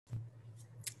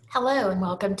Hello and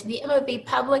welcome to the MOB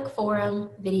Public Forum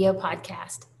video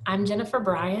podcast. I'm Jennifer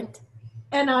Bryant.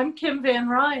 And I'm Kim Van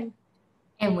Ryn.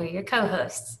 And we're your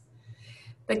co-hosts.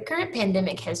 The current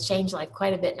pandemic has changed life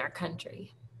quite a bit in our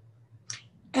country.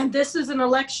 And this is an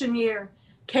election year.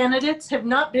 Candidates have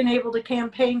not been able to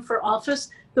campaign for office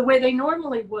the way they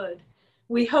normally would.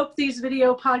 We hope these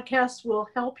video podcasts will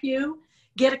help you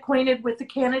get acquainted with the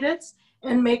candidates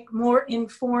and make more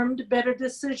informed, better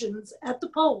decisions at the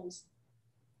polls.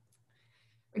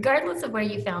 Regardless of where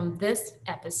you found this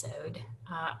episode,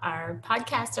 our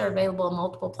podcasts are available on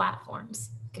multiple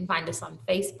platforms. You can find us on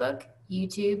Facebook,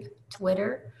 YouTube,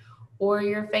 Twitter, or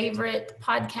your favorite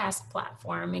podcast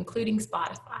platform, including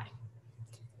Spotify.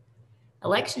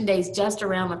 Election Day is just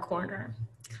around the corner.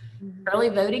 Early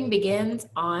voting begins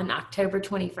on October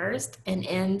 21st and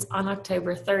ends on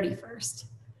October 31st.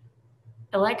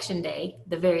 Election Day,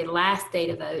 the very last day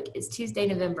to vote, is Tuesday,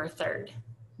 November 3rd.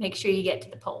 Make sure you get to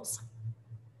the polls.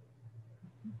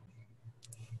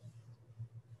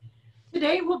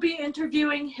 Today we'll be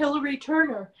interviewing Hilary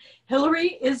Turner.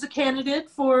 Hilary is a candidate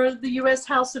for the U.S.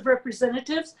 House of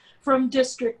Representatives from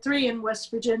District 3 in West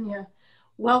Virginia.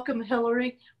 Welcome,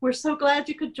 Hilary. We're so glad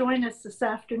you could join us this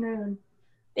afternoon.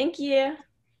 Thank you.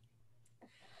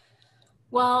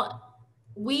 Well,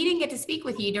 we didn't get to speak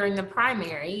with you during the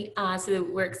primary, so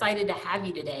we're excited to have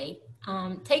you today.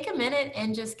 Take a minute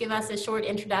and just give us a short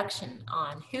introduction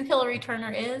on who Hilary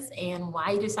Turner is and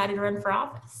why you decided to run for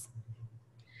office.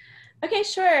 Okay,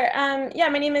 sure. Yeah,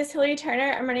 my name is Hilary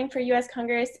Turner. I'm running for U.S.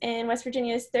 Congress in West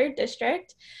Virginia's 3rd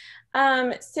District.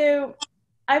 So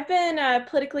I've been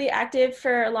politically active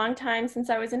for a long time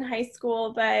since I was in high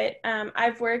school, but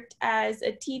I've worked as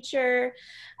a teacher.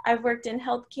 I've worked in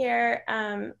healthcare.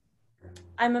 I'm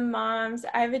a mom. So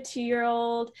I have a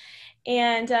 2-year-old,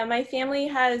 and my family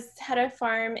has had a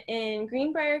farm in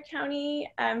Greenbrier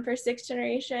County for 6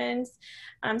 generations.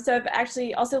 So I've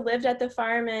actually also lived at the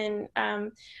farm and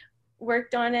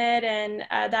worked on it, and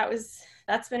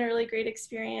that's been a really great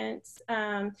experience.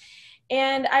 And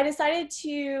I decided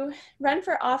to run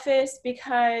for office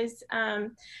because I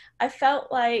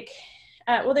felt like,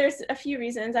 well, there's a few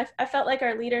reasons. I felt like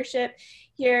our leadership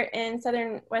here in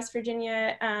Southern West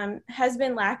Virginia has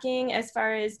been lacking as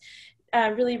far as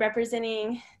really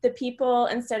representing the people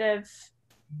instead of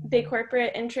big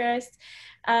corporate interests.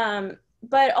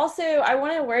 But also I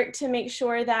want to work to make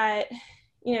sure that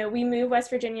we move West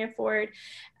Virginia forward.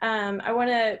 I want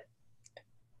to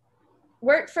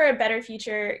work for a better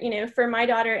future, for my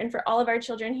daughter and for all of our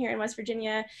children here in West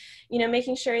Virginia,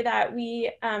 making sure that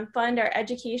we fund our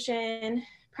education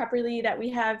properly, that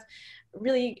we have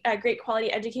really great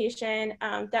quality education,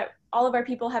 that all of our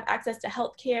people have access to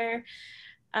health care.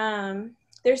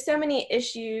 There's so many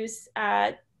issues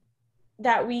that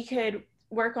we could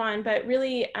work on, but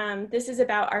really this is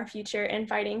about our future and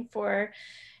fighting for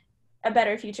a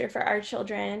better future for our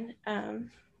children. So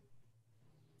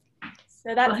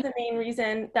that's the main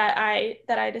reason that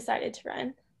I decided to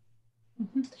run.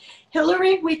 Mm-hmm.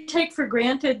 Hilary, we take for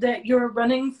granted that you're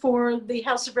running for the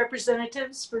House of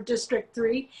Representatives for District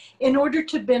 3 in order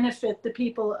to benefit the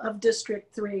people of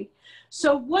District 3.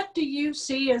 So what do you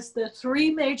see as the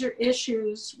 3 major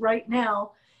issues right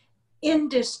now in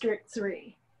District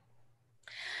 3?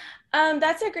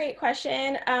 That's a great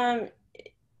question.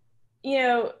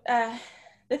 The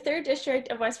 3rd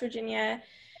District of West Virginia,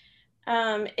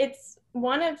 it's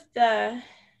one of the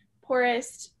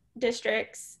poorest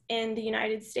districts in the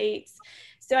United States.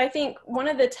 So I think one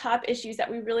of the top issues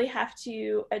that we really have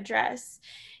to address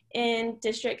in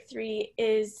District 3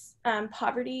 is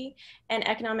poverty and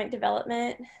economic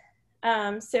development.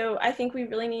 So I think we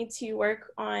really need to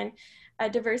work on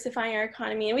diversifying our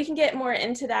economy, and we can get more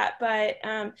into that, but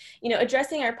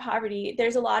addressing our poverty,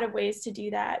 there's a lot of ways to do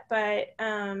that, but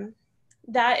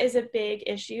that is a big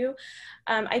issue.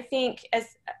 I think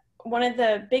as one of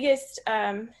the biggest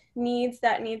needs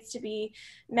that needs to be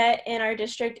met in our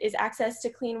district is access to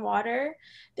clean water.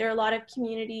 There are a lot of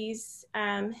communities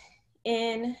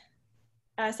in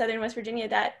Southern West Virginia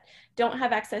that don't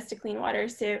have access to clean water.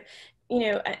 So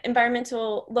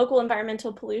local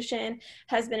environmental pollution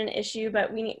has been an issue,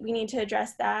 but we need to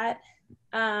address that.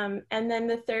 And then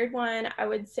the third one I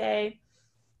would say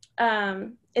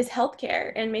is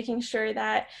healthcare, and making sure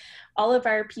that all of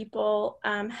our people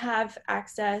have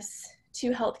access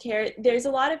to healthcare. There's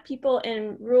a lot of people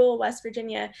in rural West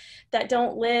Virginia that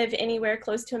don't live anywhere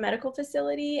close to a medical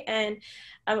facility, and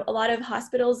a lot of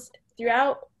hospitals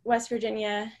throughout West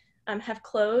Virginia have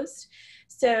closed.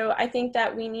 So I think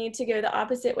that we need to go the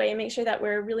opposite way and make sure that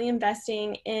we're really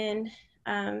investing in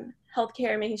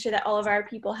healthcare, making sure that all of our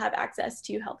people have access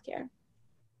to healthcare.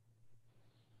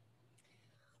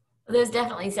 Those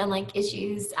definitely sound like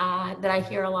issues that I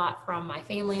hear a lot from my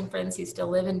family and friends who still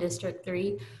live in District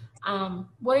 3.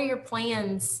 What are your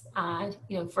plans,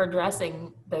 for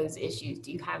addressing those issues?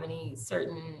 Do you have any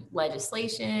certain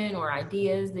legislation or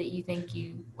ideas that you think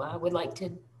you would like to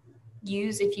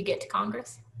use if you get to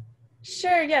Congress?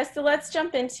 Sure, yes. So let's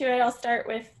jump into it. I'll start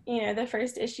with, the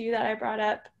first issue that I brought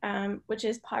up, which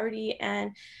is poverty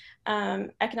and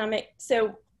economic.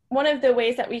 So one of the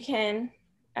ways that we can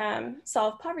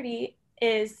solve poverty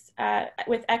is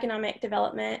with economic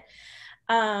development,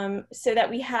 so that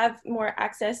we have more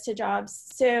access to jobs.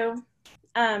 So,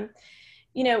 our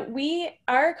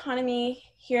economy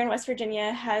here in West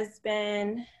Virginia has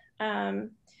been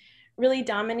really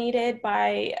dominated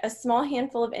by a small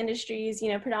handful of industries,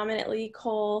 predominantly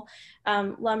coal,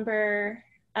 lumber,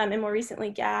 and more recently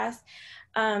gas.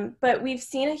 But we've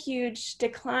seen a huge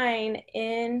decline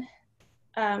in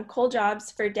coal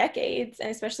jobs for decades,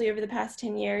 and especially over the past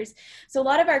 10 years. So a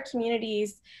lot of our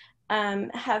communities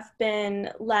have been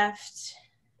left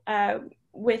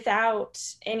without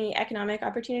any economic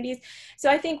opportunities. So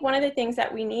I think one of the things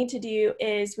that we need to do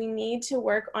is we need to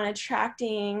work on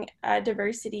attracting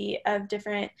diversity of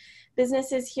different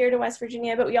businesses here to West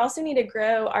Virginia, but we also need to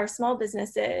grow our small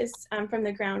businesses from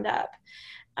the ground up.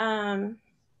 And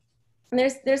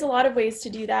there's a lot of ways to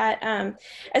do that.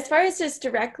 As far as just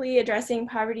directly addressing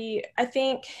poverty, I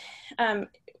think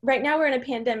right now we're in a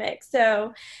pandemic,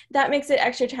 so that makes it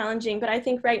extra challenging. But I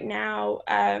think right now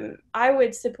I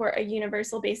would support a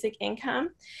universal basic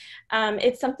income.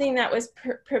 It's something that was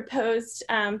proposed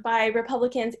by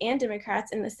Republicans and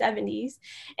Democrats in the 70s,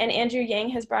 and Andrew Yang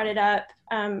has brought it up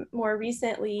more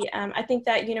recently. I think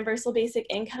that universal basic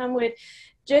income would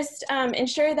just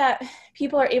ensure that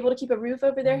people are able to keep a roof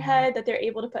over their head, that they're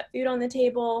able to put food on the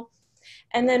table,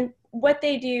 and then what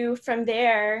they do from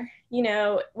there,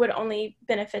 would only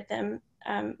benefit them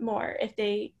more if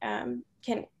they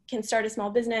can start a small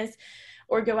business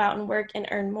or go out and work and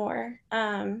earn more.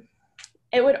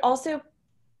 It would also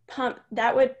pump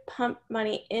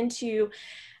money into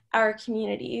our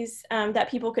communities that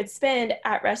people could spend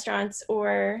at restaurants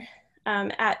or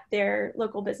at their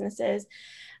local businesses.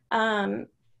 And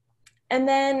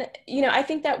then, I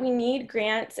think that we need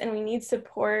grants and we need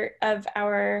support of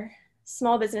our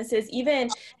small businesses, even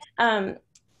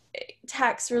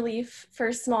tax relief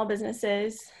for small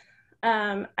businesses.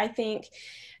 I think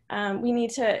we need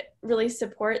to really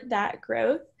support that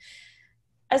growth.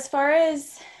 As far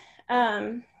as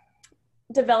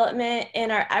development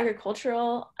in our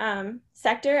agricultural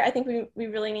sector, I think we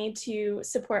really need to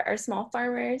support our small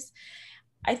farmers.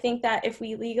 I think that if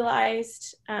we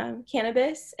legalized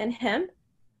cannabis and hemp,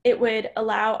 it would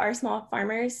allow our small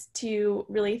farmers to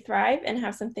really thrive and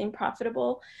have something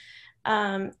profitable.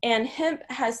 And hemp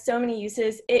has so many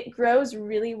uses. It grows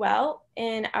really well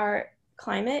in our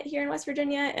climate here in West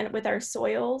Virginia and with our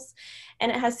soils.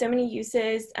 And it has so many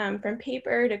uses, from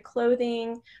paper to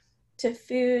clothing, to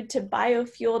food, to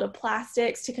biofuel, to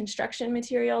plastics, to construction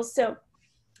materials. So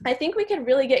I think we could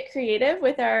really get creative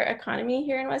with our economy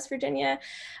here in West Virginia.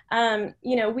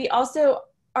 We also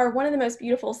are one of the most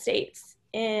beautiful states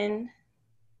in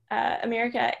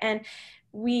America, and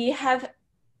we have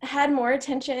had more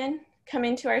attention come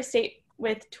into our state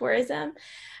with tourism.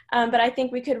 But I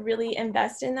think we could really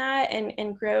invest in that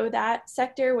and grow that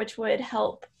sector, which would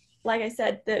help, like I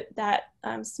said, that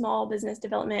small business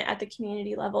development at the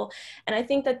community level. And I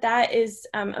think that is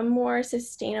a more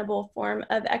sustainable form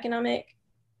of economic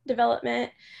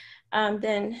development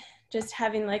than just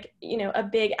having a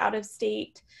big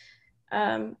out-of-state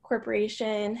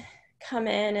corporation come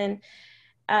in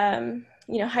and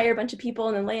hire a bunch of people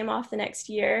and then lay them off the next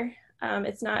year.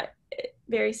 It's not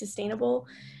very sustainable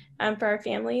for our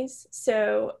families.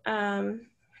 So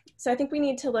I think we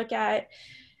need to look at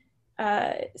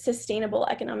sustainable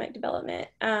economic development.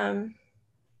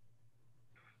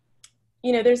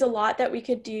 There's a lot that we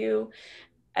could do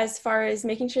as far as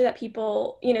making sure that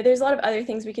people, there's a lot of other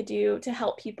things we could do to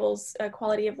help people's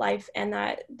quality of life and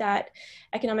that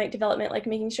economic development, like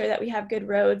making sure that we have good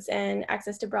roads and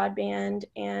access to broadband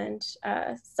and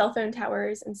cell phone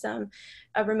towers in some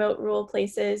remote rural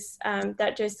places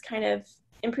that just kind of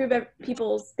improve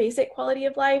people's basic quality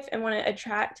of life and want to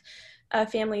attract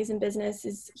families and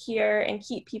businesses here and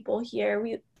keep people here.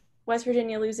 West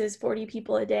Virginia loses 40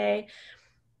 people a day,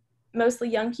 mostly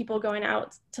young people going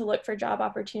out to look for job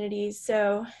opportunities.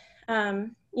 So,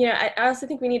 I also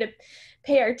think we need to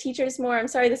pay our teachers more. I'm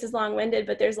sorry this is long-winded,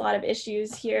 but there's a lot of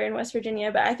issues here in West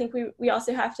Virginia, but I think we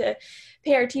also have to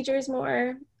pay our teachers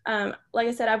more. Like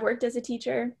I said, I've worked as a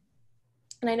teacher,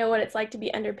 and I know what it's like to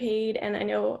be underpaid, and I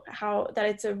know that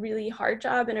it's a really hard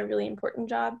job and a really important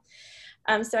job.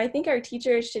 So I think our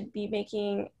teachers should be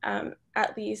making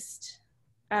at least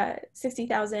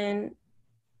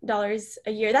 $60,000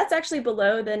 a year. That's actually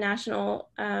below the national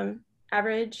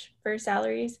average for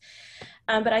salaries.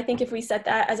 But I think if we set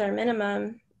that as our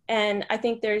minimum, and I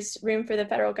think there's room for the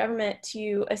federal government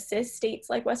to assist states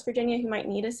like West Virginia who might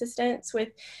need assistance with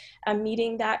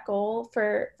meeting that goal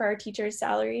for our teachers'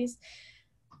 salaries.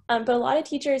 But a lot of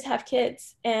teachers have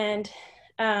kids, and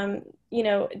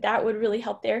that would really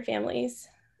help their families.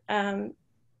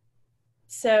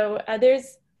 So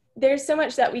there's so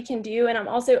much that we can do, and I'm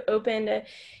also open to.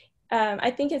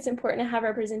 I think it's important to have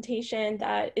representation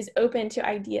that is open to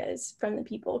ideas from the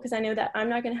people, because I know that I'm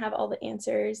not going to have all the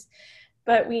answers,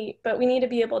 but we need to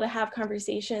be able to have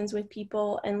conversations with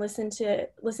people and listen to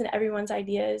everyone's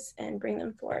ideas and bring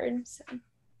them forward. So.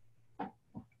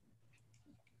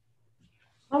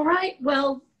 All right.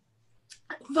 Well,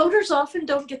 voters often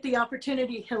don't get the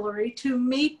opportunity, Hilary, to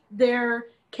meet their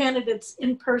candidates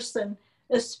in person,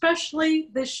 especially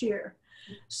this year.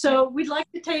 So we'd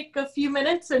like to take a few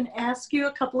minutes and ask you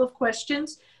a couple of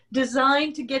questions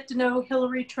designed to get to know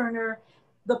Hilary Turner,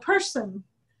 the person,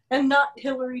 and not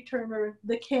Hilary Turner,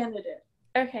 the candidate.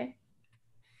 Okay.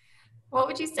 What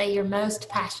would you say you're most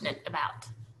passionate about?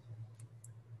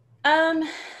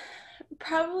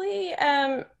 Probably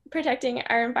protecting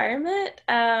our environment.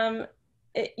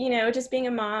 Just being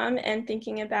a mom and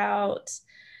thinking about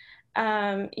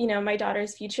my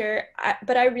daughter's future.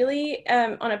 But I really,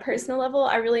 on a personal level,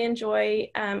 I really enjoy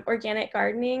organic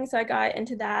gardening. So I got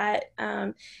into that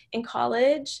in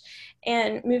college,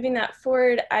 and moving that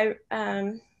forward,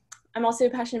 I'm also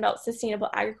passionate about sustainable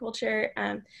agriculture,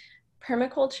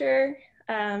 permaculture.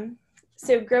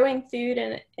 So growing food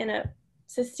in a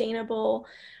sustainable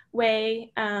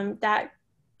way that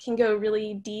can go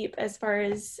really deep as far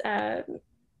as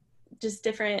just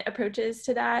different approaches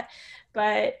to that.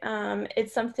 But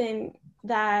it's something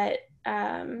that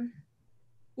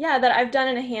that I've done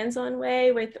in a hands-on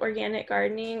way with organic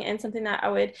gardening, and something that I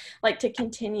would like to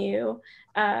continue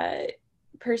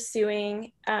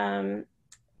pursuing.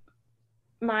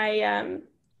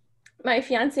 My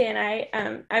fiance and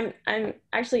I'm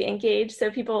actually engaged, so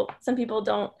some people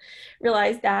don't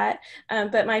realize that,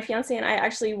 but my fiance and I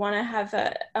actually want to have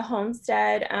a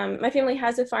homestead. My family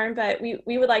has a farm, but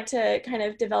we would like to kind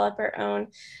of develop our own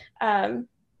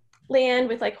land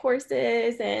with like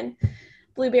horses and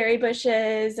blueberry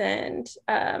bushes and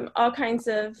all kinds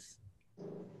of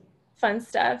fun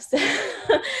stuff.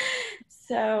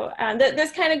 So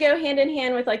those kind of go hand in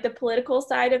hand with like the political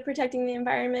side of protecting the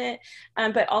environment,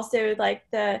 but also like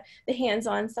the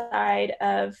hands-on side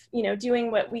of,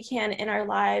 doing what we can in our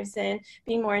lives and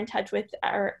being more in touch with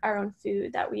our own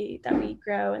food that we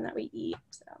grow and that we eat.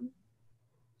 So.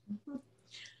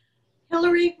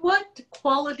 Hilary, what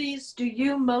qualities do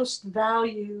you most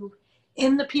value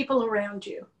in the people around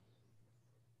you?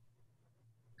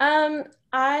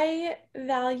 I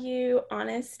value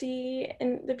honesty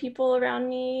in the people around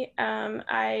me.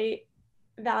 I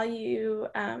value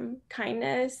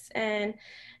kindness and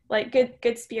like good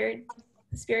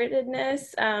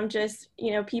spiritedness. Just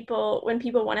when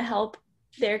people want to help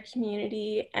their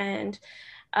community and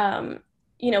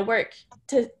work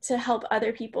to help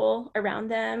other people around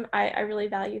them. I really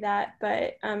value that.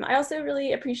 But I also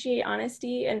really appreciate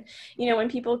honesty, and when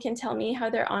people can tell me how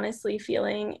they're honestly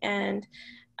feeling, and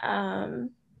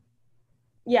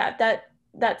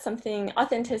that's something,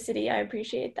 authenticity, I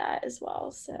appreciate that as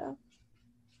well. So.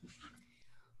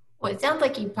 Well, it sounds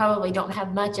like you probably don't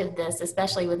have much of this,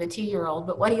 especially with a 2-year-old,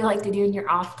 but what do you like to do in your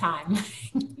off time?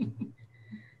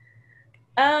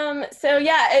 So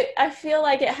yeah, I feel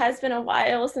like it has been a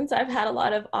while since I've had a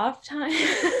lot of off time.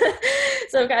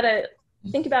 So I've got to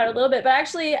think about it a little bit, but I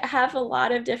actually have a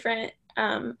lot of different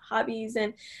hobbies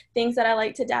and things that I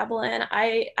like to dabble in.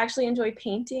 I actually enjoy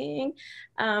painting.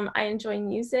 I enjoy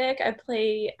music. I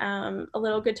play a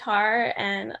little guitar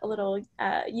and a little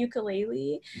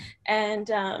ukulele, and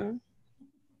I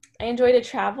enjoy to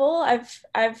travel. I've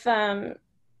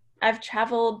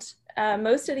traveled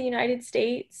most of the United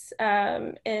States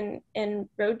in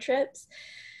road trips,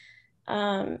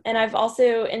 and I've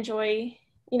also enjoy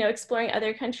exploring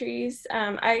other countries.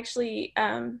 I actually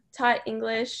taught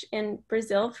English in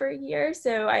Brazil for a year,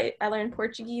 so I learned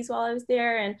Portuguese while I was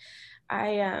there, and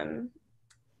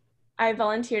I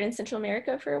volunteered in Central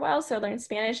America for a while, so I learned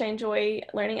Spanish. I enjoy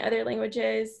learning other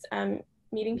languages,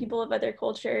 meeting people of other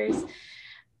cultures,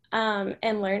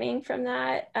 and learning from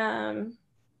that.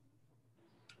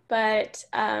 But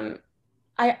I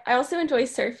also enjoy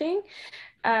surfing.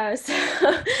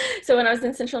 So when I was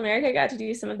in Central America, I got to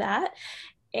do some of that.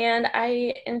 And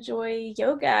I enjoy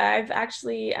yoga. I've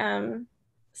actually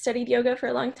studied yoga for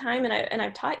a long time, and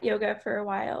I've taught yoga for a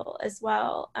while as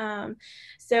well.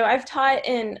 So I've taught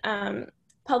in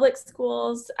public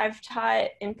schools, I've taught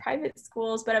in private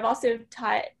schools, but I've also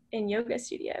taught in yoga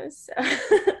studios.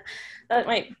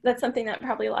 So that's something that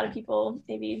probably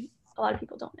maybe a lot of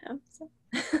people don't know. So.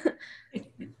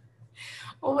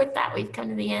 Well, with that, we've come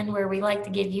to the end where we like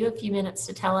to give you a few minutes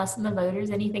to tell us and the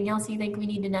voters anything else you think we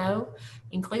need to know,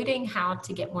 including how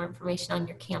to get more information on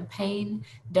your campaign,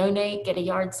 donate, get a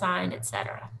yard sign,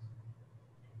 etc.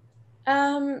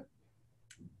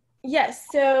 Yes,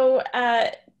 so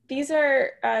these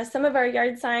are some of our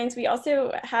yard signs. We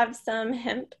also have some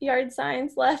hemp yard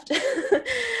signs left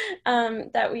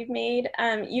that we've made.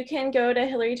 You can go to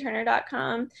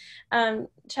hilaryturner.com,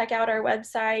 check out our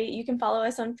website. You can follow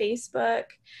us on Facebook.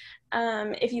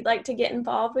 If you'd like to get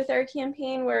involved with our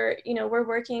campaign, we're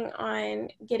working on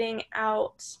getting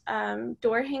out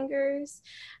door hangers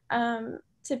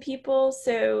to people.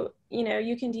 So,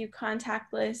 you can do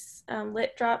contactless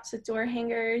lit drops with door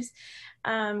hangers.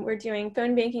 We're doing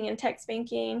phone banking and text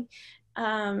banking.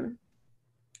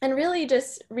 And really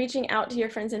just reaching out to your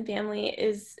friends and family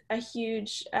is a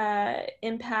huge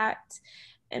impact.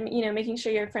 And, making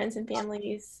sure your friends and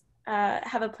families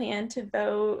have a plan to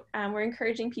vote. We're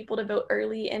encouraging people to vote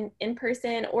early and in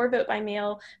person or vote by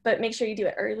mail, but make sure you do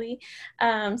it early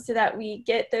so that we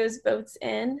get those votes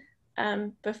in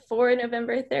before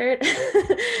November 3rd.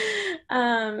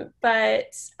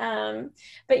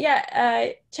 But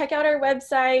yeah, check out our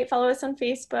website, follow us on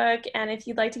Facebook, and if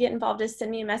you'd like to get involved, just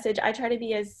send me a message. I try to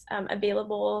be as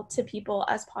available to people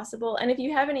as possible. And if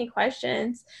you have any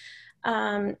questions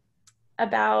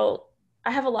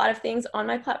I have a lot of things on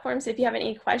my platform, so if you have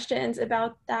any questions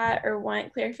about that or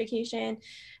want clarification,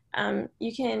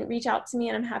 you can reach out to me,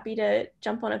 and I'm happy to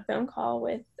jump on a phone call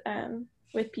with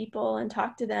people and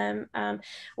talk to them.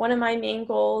 One of my main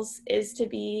goals is to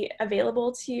be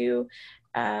available to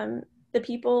the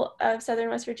people of Southern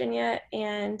West Virginia,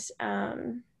 and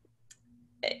I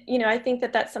think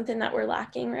that that's something that we're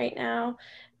lacking right now,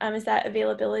 is that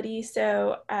availability.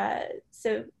 So I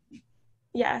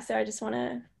just want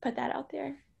to put that out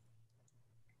there.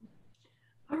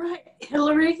 All right,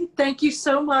 Hilary, thank you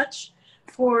so much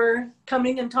for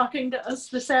coming and talking to us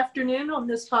this afternoon on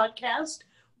this podcast.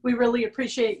 We really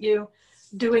appreciate you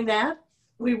doing that.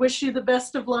 We wish you the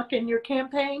best of luck in your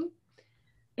campaign.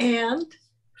 And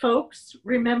folks,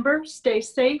 remember, stay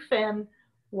safe and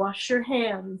wash your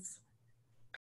hands.